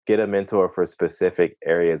get a mentor for specific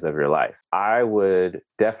areas of your life. I would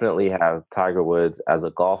definitely have Tiger Woods as a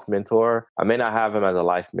golf mentor. I may not have him as a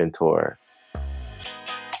life mentor.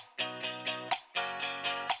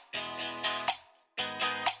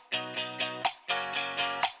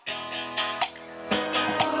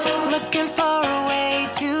 Looking for a way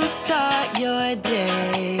to start your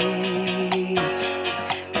day.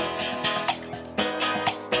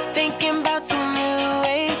 Thinking about some new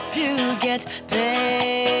ways to get paid.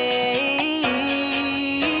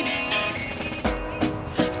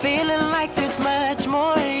 Feeling like there's much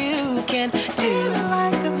more you can do.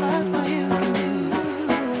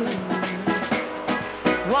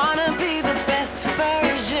 Wanna be the best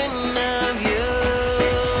version of you.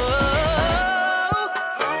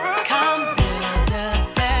 Come build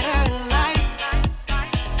a better life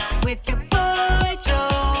with your boy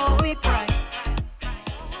Joey Price.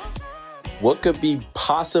 What could be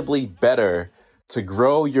possibly better to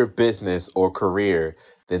grow your business or career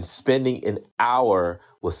than spending an hour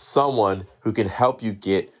with someone who can help you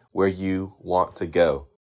get where you want to go?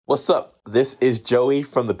 What's up? This is Joey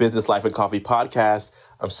from the Business Life and Coffee podcast.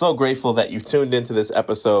 I'm so grateful that you've tuned into this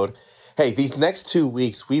episode. Hey, these next 2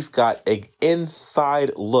 weeks, we've got an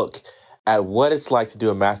inside look at what it's like to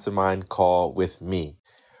do a mastermind call with me.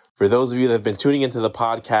 For those of you that have been tuning into the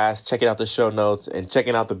podcast, checking out the show notes, and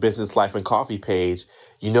checking out the Business Life and Coffee page,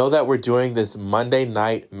 you know that we're doing this Monday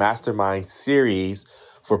night mastermind series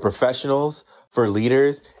for professionals, for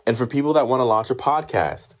leaders, and for people that want to launch a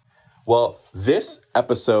podcast. Well, this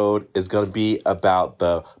episode is going to be about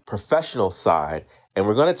the professional side, and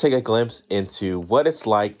we're going to take a glimpse into what it's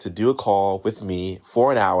like to do a call with me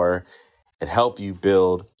for an hour and help you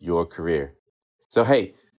build your career. So,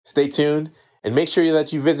 hey, stay tuned and make sure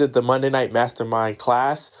that you visit the Monday Night Mastermind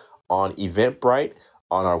class on Eventbrite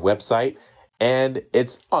on our website, and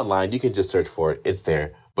it's online. You can just search for it. It's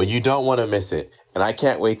there, but you don't want to miss it, and I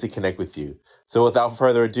can't wait to connect with you. So without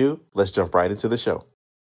further ado, let's jump right into the show.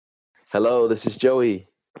 Hello, this is Joey.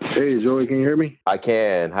 Hey, Joey, can you hear me? I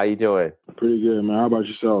can. How you doing? Pretty good, man. How about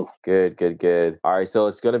yourself? Good. All right, so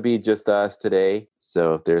it's going to be just us today.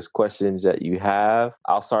 So if there's questions that you have,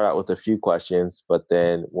 I'll start out with a few questions, but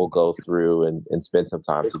then we'll go through and spend some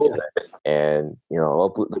time together. And, you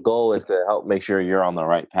know, the goal is to help make sure you're on the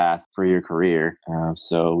right path for your career.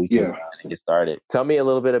 So we can get started. Tell me a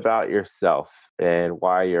little bit about yourself and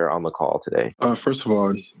why you're on the call today. First of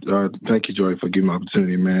all, thank you, Joey, for giving me the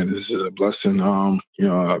opportunity, man. This is a blessing.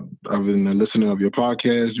 I've been listening to your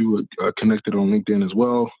podcast. You were connected on LinkedIn as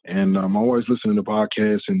well. And I'm always listening to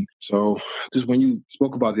podcasts. And so just when you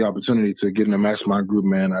spoke about the opportunity to get in a mastermind group,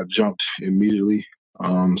 man, I jumped immediately.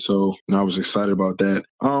 So I was excited about that.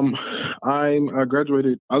 I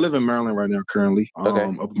graduated. I live in Maryland right now currently, up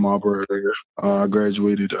in Marlboro area. I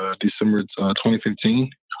graduated December 2015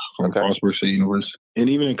 from Frostburg State University. And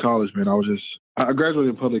even in college, man, I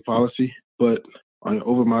graduated in public policy, but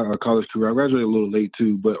over my college career, I graduated a little late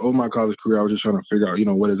too, but over my college career, I was just trying to figure out,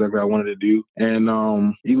 what exactly I wanted to do. And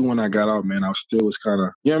even when I got out, man, I still was kind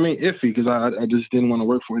of, iffy because I just didn't want to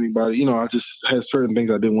work for anybody. I just had certain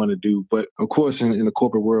things I didn't want to do. But of course, in the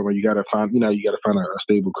corporate world, where you got to find a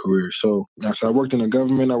stable career. So I worked in the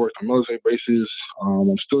government. I worked on military bases.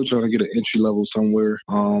 I'm still trying to get an entry level somewhere.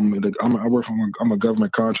 I'm a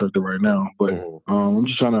government contractor right now, but I'm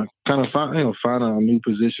just trying to kind of find a new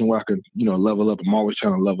position where I could, level up. I'm always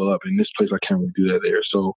trying to level up. In this place, I can't really do that there.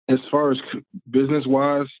 So as far as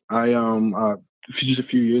business-wise, just a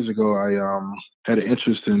few years ago, I had an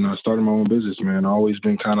interest in starting my own business, man. I've always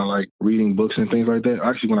been kind of like reading books and things like that.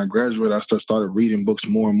 Actually, when I graduated, I started reading books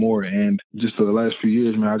more and more. And just for the last few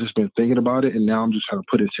years, man, I've just been thinking about it. And now I'm just trying to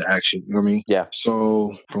put it into action. You know what I mean? Yeah.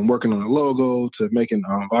 So from working on a logo to making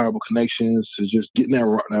viable connections to just getting the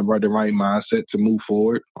right mindset to move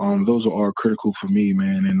forward, those are all critical for me,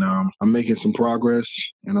 man. And I'm making some progress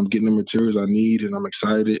and I'm getting the materials I need and I'm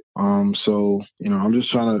excited. So, I'm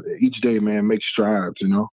just trying to each day, man, make strides,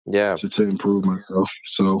 to improve myself.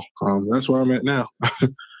 So that's where I'm at now.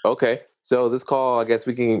 Okay. So this call, I guess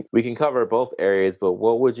we can cover both areas, but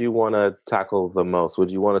what would you want to tackle the most?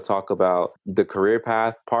 Would you want to talk about the career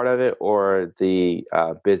path part of it or the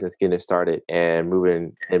business getting started and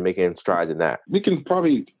moving and making strides in that? We can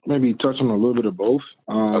probably maybe touch on a little bit of both.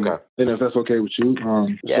 Okay. And if that's okay with you.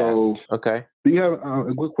 So, okay. Do you have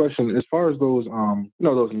a good question as far as those,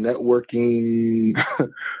 those networking,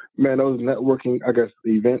 man, those networking, I guess,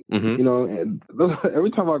 events, and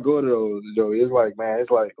every time I go to those, Joey, it's like,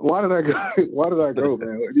 why did I go? Why did I go,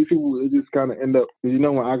 man? These people, they just kind of end up, when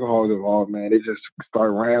alcohol is involved, man, they just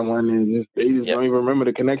start rambling and they just don't even remember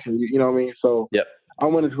the connection. You know what I mean? So, I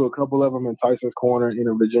went into a couple of them in Tyson's Corner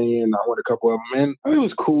in Virginia, and I went a couple of them, and I mean, it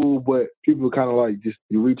was cool. But people kind of like just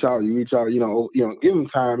you reach out, give them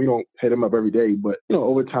time. You don't hit them up every day, but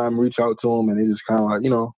over time, reach out to them, and they just kind of like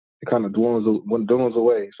it kind of dwindles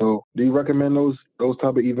away. So, do you recommend those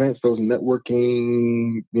type of events, those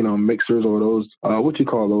networking, mixers, or those what you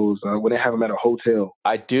call those when they have them at a hotel?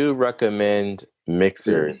 I do recommend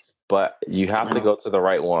mixers, but you have to go to the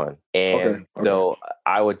right one. And so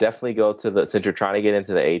I would definitely go to since you're trying to get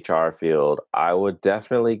into the HR field, I would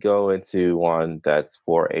definitely go into one that's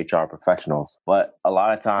for HR professionals. But a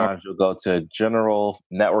lot of times you'll go to general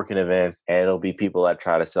networking events and it'll be people that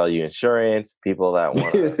try to sell you insurance, people that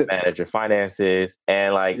want to manage your finances.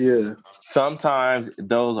 And sometimes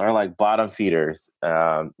those are like bottom feeders,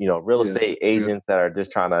 real estate agents that are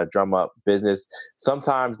just trying to drum up business.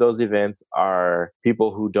 Sometimes those events are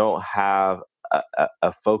people who don't have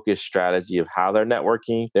a focused strategy of how they're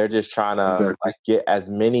networking. They're just trying to get as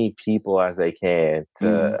many people as they can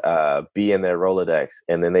to be in their Rolodex.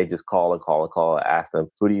 And then they just call and ask them,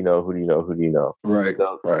 who do you know? Who do you know? Who do you know? Right.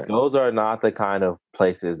 So those are not the kind of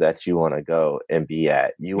places that you want to go and be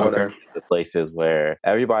at. You want to be the places where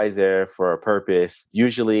everybody's there for a purpose.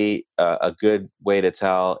 Usually a good way to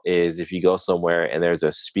tell is if you go somewhere and there's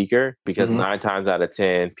a speaker, because 9 times out of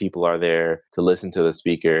 10 people are there to listen to the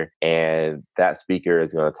speaker, and that speaker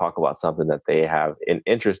is going to talk about something that they have an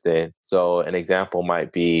interest in. So an example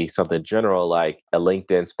might be something general like a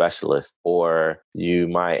LinkedIn specialist, or you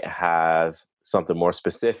might have something more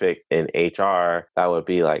specific in HR that would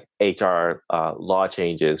be like HR law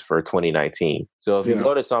changes for 2019. So if you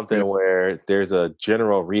go to something where there's a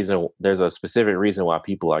general reason, there's a specific reason why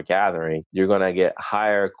people are gathering, you're going to get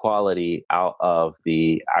higher quality out of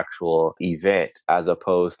the actual event as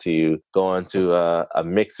opposed to going to a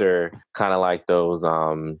mixer, kind of like those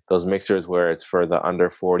mixers where it's for the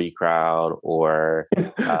under 40 crowd or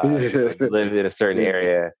live in a certain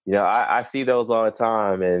area. I see those all the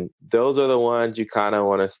time, and those are the ones you kind of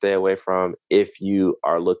want to stay away from if you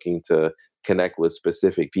are looking to connect with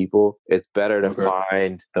specific people. It's better to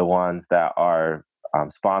find the ones that are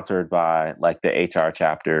sponsored by like the HR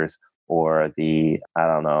chapters or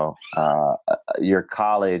your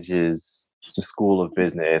college's school of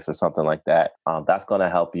business or something like that. That's going to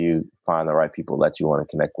help you find the right people that you want to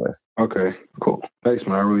connect with. Okay, cool. Thanks,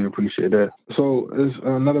 man. I really appreciate that. So there's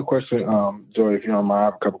another question, Joy, if you don't mind, I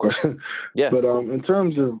have a couple questions. Yeah. But in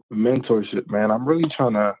terms of mentorship, man, I'm really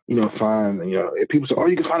trying to, find, if people say,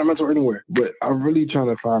 you can find a mentor anywhere, but I'm really trying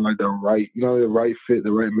to find like the right fit,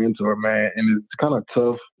 the right mentor, man. And it's kind of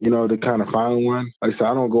tough, to kind of find one. Like I said,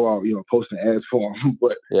 I don't go out, posting ads for them,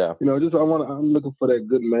 but I'm looking for that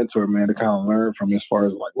good mentor, man, to kind of learn from as far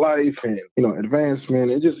as like life and,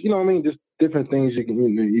 advancement and just, just different things you can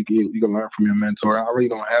learn from your mentor. I really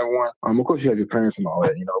don't have one. Of course, you have your parents and all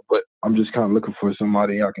that, but I'm just kind of looking for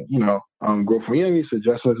somebody I can, grow from. You have any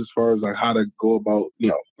suggestions as far as like how to go about,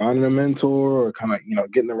 finding a mentor or kind of,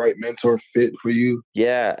 getting the right mentor fit for you?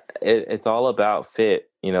 Yeah, it's all about fit.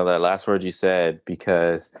 That last word you said,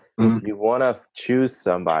 because you want to choose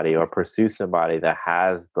somebody or pursue somebody that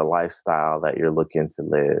has the lifestyle that you're looking to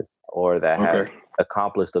live, or that has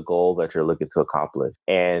accomplished the goal that you're looking to accomplish.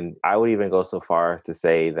 And I would even go so far as to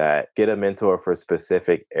say that get a mentor for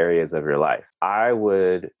specific areas of your life. I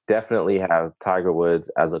would definitely have Tiger Woods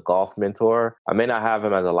as a golf mentor. I may not have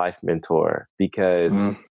him as a life mentor because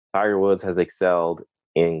Tiger Woods has excelled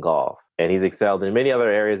in golf. And he's excelled in many other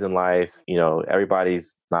areas in life.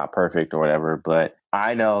 Everybody's not perfect or whatever, but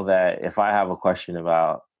I know that if I have a question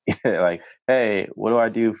about like, hey, what do I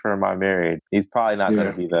do for my marriage? He's probably not going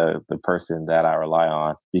to be the person that I rely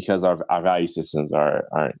on, because our value systems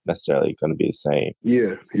aren't necessarily going to be the same.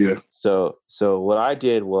 Yeah. So what I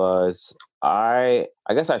did was I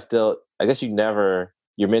guess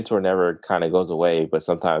your mentor never kind of goes away, but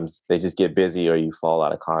sometimes they just get busy or you fall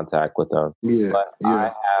out of contact with them. Yeah. But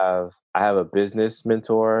I have a business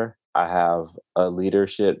mentor. I have a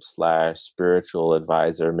leadership / spiritual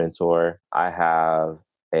advisor mentor. I have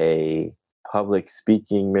a public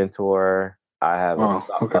speaking mentor. I have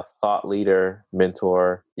a thought leader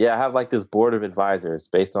mentor. Yeah, I have like this board of advisors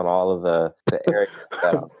based on all of the areas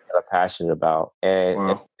that I'm passionate about.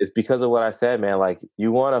 And it's because of what I said, man. Like,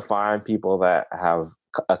 you want to find people that have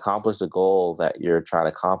accomplished a goal that you're trying to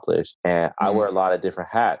accomplish. And I wear a lot of different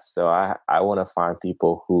hats. So I want to find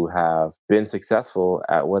people who have been successful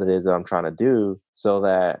at what it is that I'm trying to do, so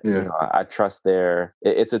that I trust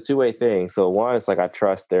it's a two-way thing. So one, it's like I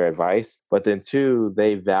trust their advice, but then two,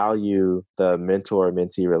 they value the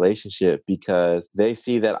mentor-mentee relationship because they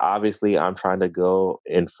see that obviously I'm trying to go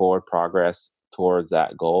in forward progress towards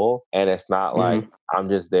that goal. And it's not like I'm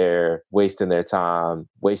just there wasting their time,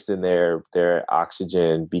 wasting their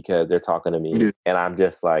oxygen because they're talking to me. And I'm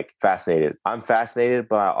just like fascinated. I'm fascinated,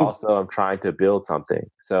 but I also am trying to build something.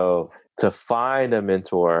 So to find a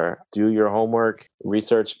mentor, do your homework,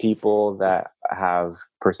 research people that have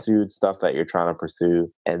pursued stuff that you're trying to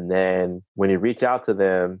pursue. And then when you reach out to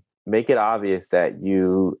them, make it obvious that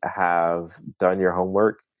you have done your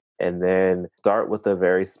homework, and then start with a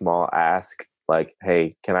very small ask, like,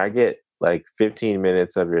 hey, can I get like 15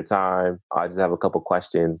 minutes of your time? I just have a couple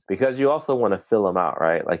questions, because you also want to fill them out,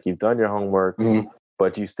 right? Like, you've done your homework,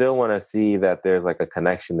 but you still want to see that there's like a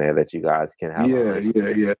connection there that you guys can have.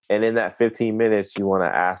 Yeah. And in that 15 minutes, you want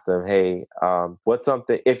to ask them, hey, what's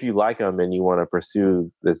something, if you like them and you want to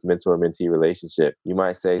pursue this mentor-mentee relationship, you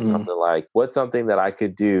might say something like, what's something that I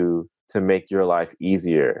could do to make your life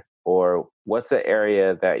easier? Or what's an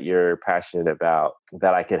area that you're passionate about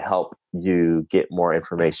that I could help you get more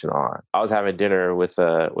information on? I was having dinner with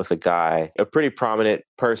a guy, a pretty prominent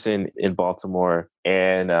person in Baltimore,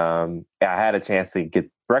 and I had a chance to get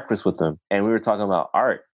breakfast with him, and we were talking about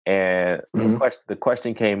art. And the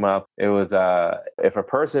question came up. It was, if a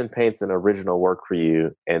person paints an original work for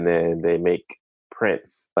you and then they make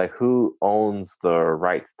prints, like, who owns the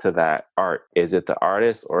rights to that art? Is it the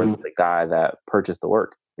artist, or is it the guy that purchased the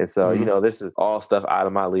work? And so, you know, this is all stuff out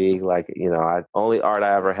of my league. Like, you know, only art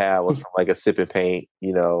I ever had was from like a sip and paint,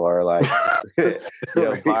 you know, or like, you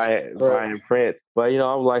know, buying prints. But, you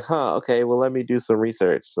know, I'm like, okay, well, let me do some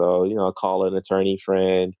research. So, you know, I call an attorney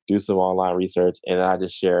friend, do some online research, and I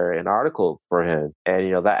just share an article for him. And,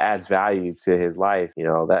 you know, that adds value to his life. You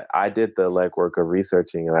know, that I did the legwork of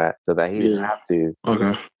researching that so that he didn't have to.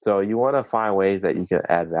 Okay. So you want to find ways that you can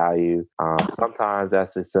add value. Sometimes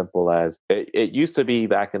that's as simple as, it used to be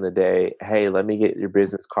back in the day, hey, let me get your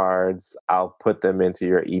business cards. I'll put them into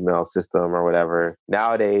your email system or whatever.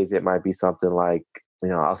 Nowadays, it might be something like, you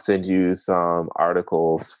know, I'll send you some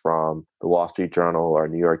articles from the Wall Street Journal or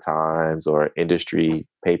New York Times or industry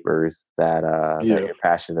papers that you're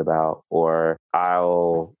passionate about. Or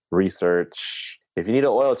I'll research, if you need an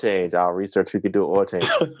oil change, I'll research who could do an oil change.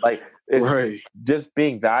 Like, it's just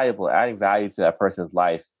being valuable, adding value to that person's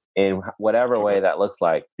life in whatever way that looks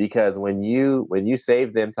like. Because when you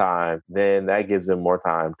save them time, then that gives them more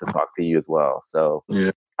time to talk to you as well. So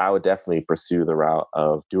I would definitely pursue the route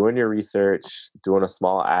of doing your research, doing a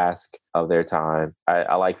small ask of their time.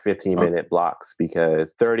 I like 15-minute blocks,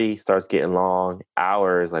 because 30 starts getting long.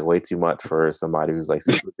 Hours, like, way too much for somebody who's like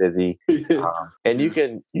super busy. And you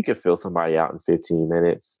can fill somebody out in 15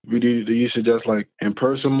 minutes. Do you suggest like in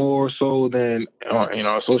person more so than you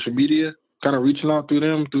know, social media? Kind of reaching out through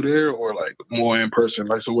them through there, or like more in person,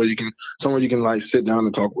 like somewhere you can like sit down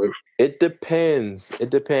and talk with? It depends.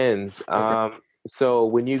 So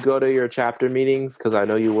when you go to your chapter meetings, because I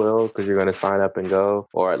know you will, because you're going to sign up and go,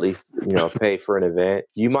 or at least, you know, pay for an event,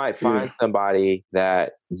 you might find somebody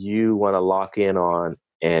that you want to lock in on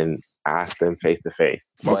and ask them face to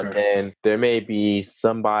face. But then there may be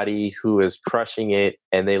somebody who is crushing it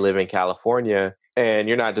and they live in California, and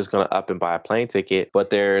you're not just going to up and buy a plane ticket, but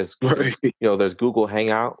there's, you know, there's Google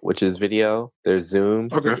Hangout, which is video. There's Zoom,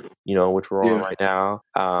 you know, which we're on right now.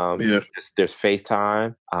 There's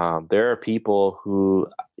FaceTime. There are people who,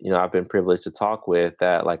 you know, I've been privileged to talk with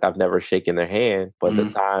that, like, I've never shaken their hand, but the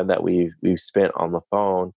time that we've spent on the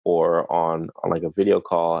phone or on like a video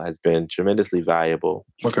call has been tremendously valuable.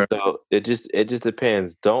 So it just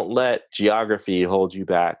depends. Don't let geography hold you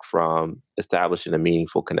back from establishing a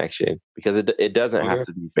meaningful connection, because it doesn't have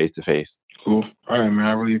to be face to face. Cool. All right, man.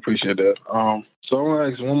 I really appreciate that. So I want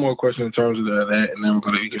to ask one more question in terms of that, and then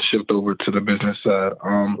you can shift over to the business side.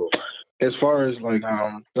 As far as like,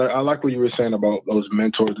 I like what you were saying about those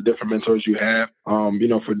mentors, the different mentors you have, you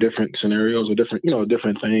know, for different scenarios or different, you know,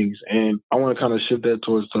 different things. And I want to kind of shift that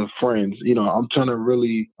towards the friends. You know, I'm trying to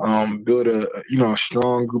really build a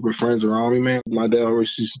strong group of friends around me, man. My dad always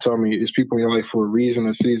used to tell me, it's people in your life for a reason,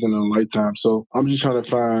 a season, and a lifetime. So I'm just trying to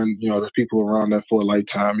find, you know, there's people around that for a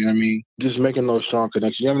lifetime. You know what I mean? Just making those strong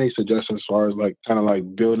connections. You have any suggestions as far as like kind of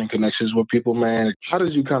like building connections with people, man? How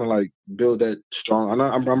did you kind of like build that strong?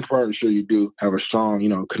 I'm probably sure you do have a strong, you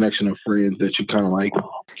know, connection of friends that you kind of like,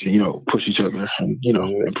 you know, push each other and, you know,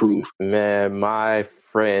 improve. Man, my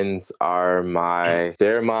friends are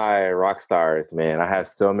they're my rock stars, man. I have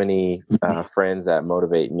so many friends that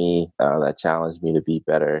motivate me, that challenge me to be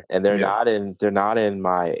better. And they're not in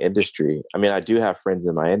my industry. I mean, I do have friends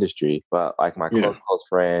in my industry, but like my close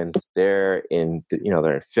friends, they're in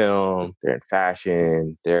film, they're in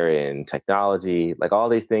fashion, they're in technology, like all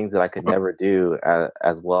these things that I could never do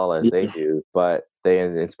as well as they do. But they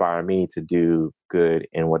inspire me to do good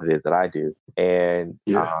in what it is that I do. And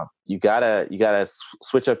you gotta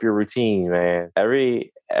switch up your routine, man.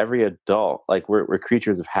 Every adult, like we're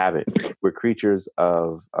creatures of habit. We're creatures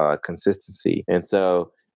of consistency, and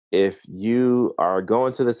so if you are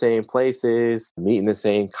going to the same places, meeting the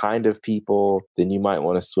same kind of people, then you might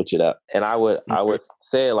want to switch it up. And I would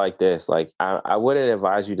say it like this: like I wouldn't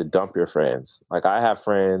advise you to dump your friends. Like I have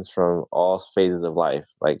friends from all phases of life,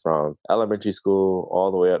 like from elementary school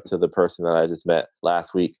all the way up to the person that I just met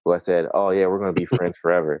last week, who I said, "Oh yeah, we're going to be friends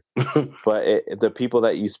forever." But the people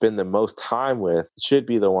that you spend the most time with should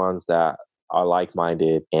be the ones that are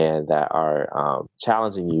like-minded and that are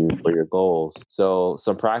challenging you for your goals. So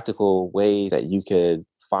some practical ways that you could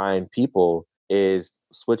find people is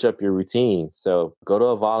switch up your routine. So go to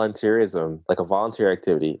a volunteerism, like a volunteer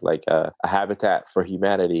activity, like a Habitat for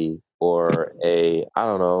Humanity or a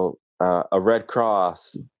Red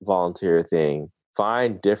Cross volunteer thing.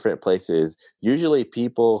 Find different places. Usually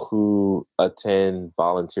people who attend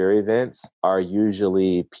volunteer events are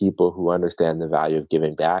usually people who understand the value of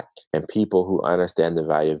giving back, and people who understand the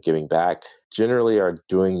value of giving back generally are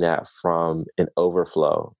doing that from an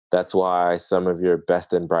overflow. That's why some of your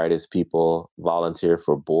best and brightest people volunteer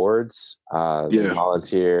for boards. They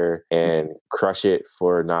volunteer and crush it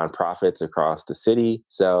for nonprofits across the city.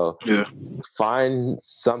 So find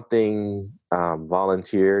something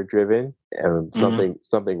volunteer driven and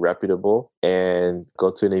something reputable, and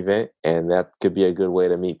go to an event, and that could be a good way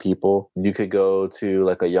to meet people. You could go to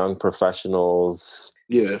like a young professionals.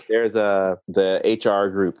 Yeah, there's the HR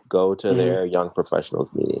group. Go to their young professionals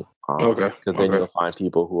meeting. Because then you'll find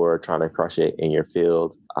people who are trying to crush it in your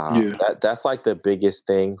field. That's like the biggest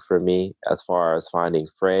thing for me as far as finding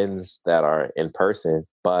friends that are in person.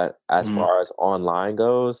 But as far as online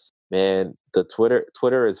goes, man, the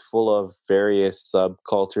Twitter is full of various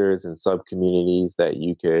subcultures and sub communities that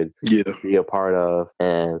you could be a part of,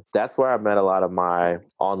 and that's where I met a lot of my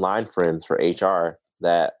online friends for HR.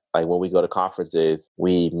 That like when we go to conferences,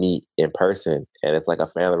 we meet in person, and it's like a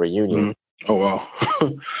family reunion. Oh, wow.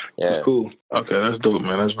 That's cool. Okay, that's dope,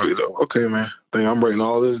 man. That's really dope. Okay, man. I think I'm writing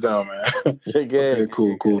all this down, man. Okay,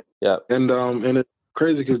 cool. Yeah. And it's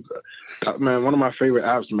crazy because, man, one of my favorite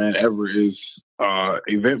apps, man, ever is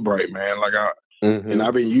Eventbrite, man. Like and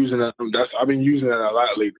I've been using that. I've been using that a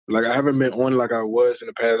lot lately. Like I haven't been on like I was in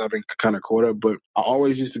the past. I've been kind of caught up, but I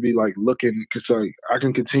always used to be like looking, because like I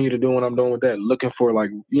can continue to do what I'm doing with that, looking for like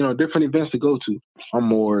different events to go to. I'm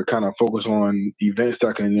more kind of focused on events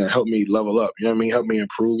that can help me level up. You know what I mean? Help me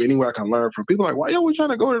improve. Anywhere I can learn from people. Like, why y'all always trying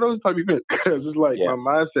to go to those type of events? Because it's like my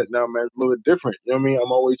mindset now, man, is a little bit different. You know what I mean?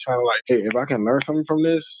 I'm always trying to like, hey, if I can learn something from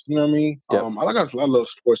this, you know what I mean? Yep. I love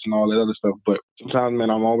sports and all that other stuff, but sometimes, man,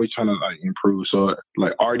 I'm always trying to like improve. So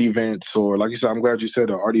like art events, or like you said, I'm glad you said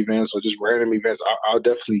the art events, or just random events. I'll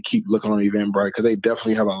definitely keep looking on Eventbrite, because they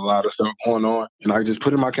definitely have a lot of stuff going on. And I just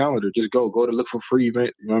put in my calendar, just go to look for free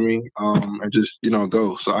event. You know what I mean? And just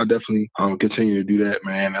go. So I definitely continue to do that,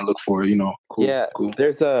 man, and look for cool.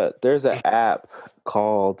 There's an app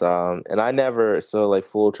called and I never, so like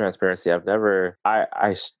full transparency,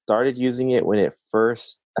 I started using it when it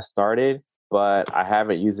first started, but I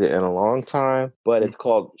haven't used it in a long time. But it's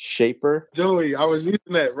called Shaper. Joey, I was using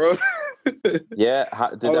that, bro. Yeah,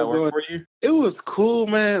 did that work for you? It was cool,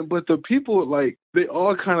 man. But the people, like, they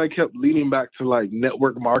all kind of kept leaning back to like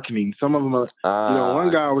network marketing. Some of them are,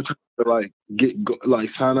 one guy was trying to like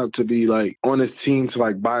sign up to be like on his team to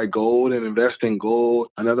like buy gold and invest in gold.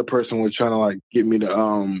 Another person was trying to like get me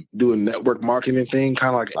to do a network marketing thing,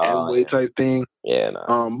 kind of like an Amway type thing. Yeah,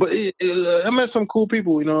 no. But I met some cool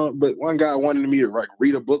people, but one guy wanted me to like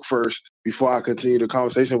read a book first before I continue the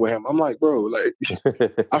conversation with him. I'm like, bro, like,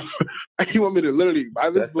 he want me to literally buy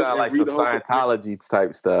this book and like read some the whole Scientology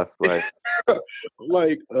type stuff, like.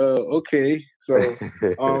 Okay. So,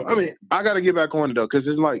 I mean, I got to get back on it though, because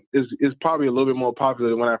it's probably a little bit more popular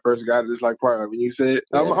than when I first got it. It's like probably when you said,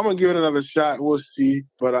 I'm gonna give it another shot. We'll see.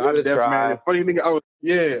 But I definitely, man, funny thing, I'm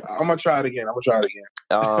gonna try it again.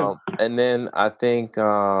 And then I think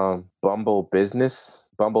Bumble Biz.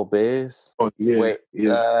 Oh yeah. Wait,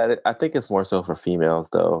 I think it's more so for females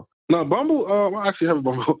though. No, Bumble, I actually have a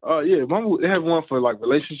Bumble. Bumble, they have one for like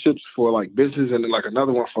relationships, for like business, and then like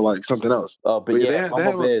another one for like something else. Oh, but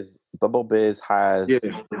Bumble Biz has,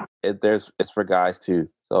 it's for guys too.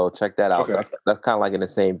 So check that out. Okay. That's kind of like in the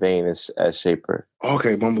same vein as Shaper.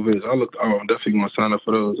 Okay, Bumble Biz. I'm definitely going to sign up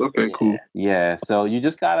for those. Okay, cool. Yeah. So you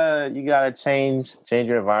just gotta change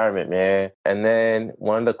your environment, man. And then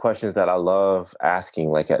one of the questions that I love asking,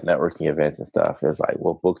 like at networking events and stuff, is like,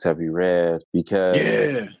 what books have you read?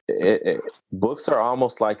 Because books are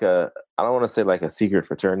almost like a I don't want to say like a secret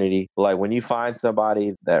fraternity, but like when you find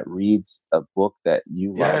somebody that reads a book that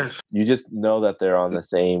you like, you just know that they're on the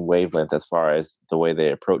same wavelength as far as the way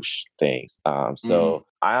they approach things. So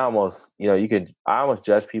I almost, I almost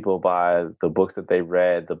judge people by the books that they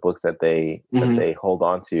read, the books that they hold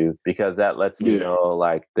on to, because that lets me know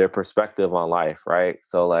like their perspective on life, right?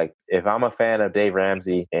 So like if I'm a fan of Dave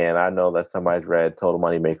Ramsey and I know that somebody's read Total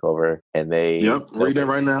Money Makeover and they read it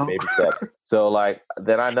right now. Baby steps. So like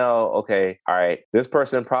then I know, okay, all right, this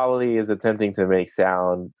person probably is attempting to make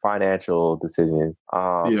sound financial decisions.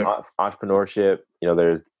 Entrepreneurship.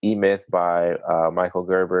 There's E-Myth by Michael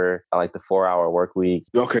Gerber. I like the 4-Hour Work Week.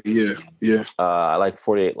 Okay, yeah. I like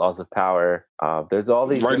 48 Laws of Power. There's all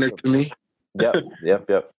these right next to me.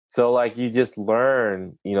 Yep. So like you just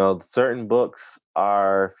learn, certain books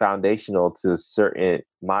are foundational to certain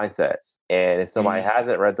mindsets. And if somebody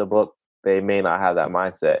hasn't read the book, they may not have that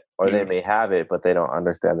mindset, or they may have it, but they don't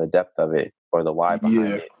understand the depth of it or the why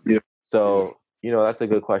behind it. Yeah. So, that's a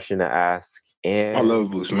good question to ask. And I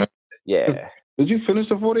love books, man. Yeah. Did you finish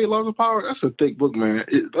the 48 Laws of Power? That's a thick book, man.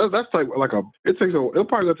 It'll probably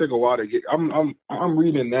take a while to get. I'm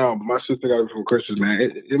reading it now, but my sister got it for Christmas, man.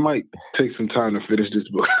 It might take some time to finish this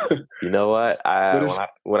book. You know what?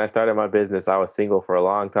 When I started my business, I was single for a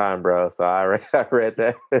long time, bro. So I read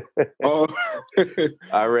that.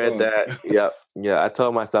 I read that. Yep. Yeah, I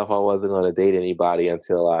told myself I wasn't going to date anybody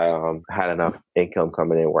until I had enough income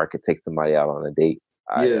coming in where I could take somebody out on a date.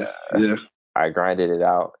 I grinded it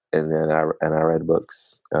out, and then I read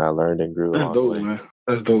books, and I learned and grew. That's dope, man.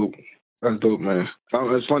 That's dope, man.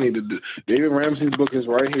 It's funny. David Ramsey's book is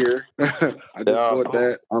right here. I just bought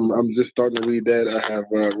that. I'm just starting to read that. I have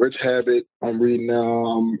Rich Habit. I'm reading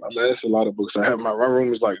now. That's a lot of books. I have my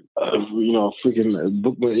room is like freaking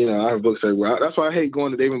book. I have books everywhere. That's why I hate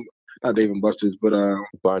going to not Dave and Buster's, but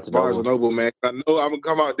Barnes and Noble, man. I know I'm gonna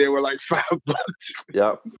come out there with like $5.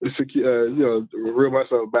 Yep. Reel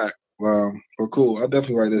myself back. Well, cool. I'll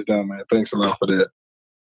definitely write this down, man. Thanks a lot for that.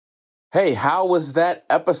 Hey, how was that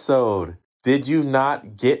episode? Did you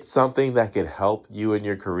not get something that could help you in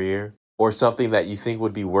your career, or something that you think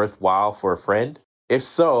would be worthwhile for a friend? If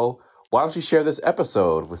so, why don't you share this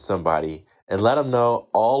episode with somebody and let them know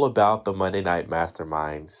all about the Monday Night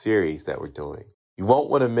Mastermind series that we're doing. You won't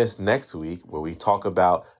want to miss next week, where we talk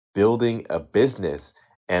about building a business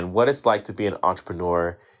and what it's like to be an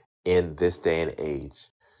entrepreneur in this day and age.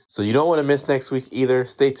 So you don't want to miss next week either.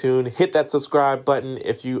 Stay tuned. Hit that subscribe button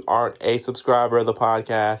if you aren't a subscriber of the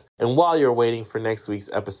podcast. And while you're waiting for next week's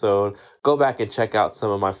episode, go back and check out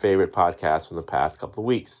some of my favorite podcasts from the past couple of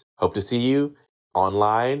weeks. Hope to see you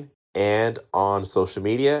online and on social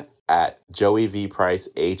media at Joey V. Price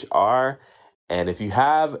HR. And if you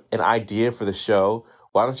have an idea for the show,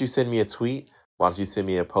 why don't you send me a tweet? Why don't you send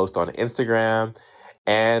me a post on Instagram?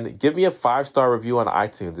 And give me a 5-star review on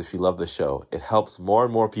iTunes if you love the show. It helps more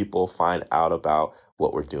and more people find out about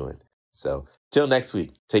what we're doing. So, till next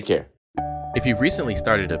week, take care. If you've recently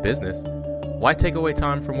started a business, why take away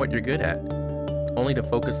time from what you're good at, only to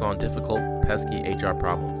focus on difficult, pesky HR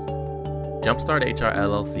problems? Jumpstart HR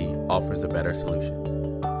LLC offers a better solution.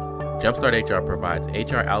 Jumpstart HR provides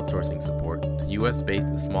HR outsourcing support to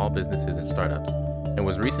U.S.-based small businesses and startups, and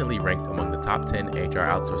was recently ranked among the top 10 HR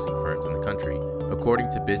outsourcing firms in the country, according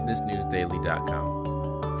to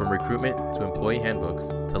BusinessNewsDaily.com. From recruitment to employee handbooks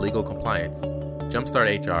to legal compliance,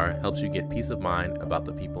 Jumpstart HR helps you get peace of mind about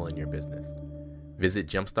the people in your business. Visit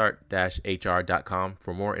jumpstart-hr.com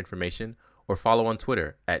for more information, or follow on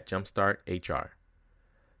Twitter at JumpstartHR.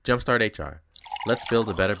 Jumpstart HR. Let's build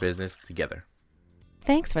a better business together.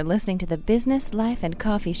 Thanks for listening to the Business, Life, and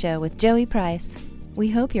Coffee Show with Joey Price. We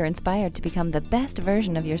hope you're inspired to become the best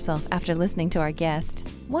version of yourself after listening to our guest.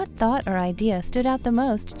 What thought or idea stood out the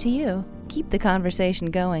most to you? Keep the conversation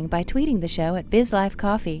going by tweeting the show at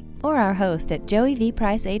BizLifeCoffee or our host at Joey V.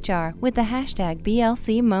 Price HR with the hashtag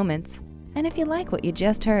BLC Moments. And if you like what you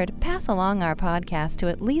just heard, pass along our podcast to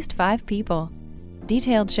at least 5 people.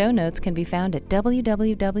 Detailed show notes can be found at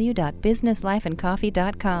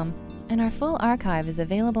www.businesslifeandcoffee.com, and our full archive is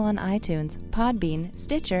available on iTunes, Podbean,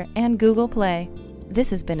 Stitcher, and Google Play.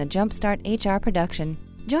 This has been a Jumpstart HR production.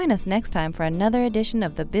 Join us next time for another edition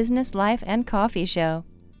of the Business, Life, and Coffee Show.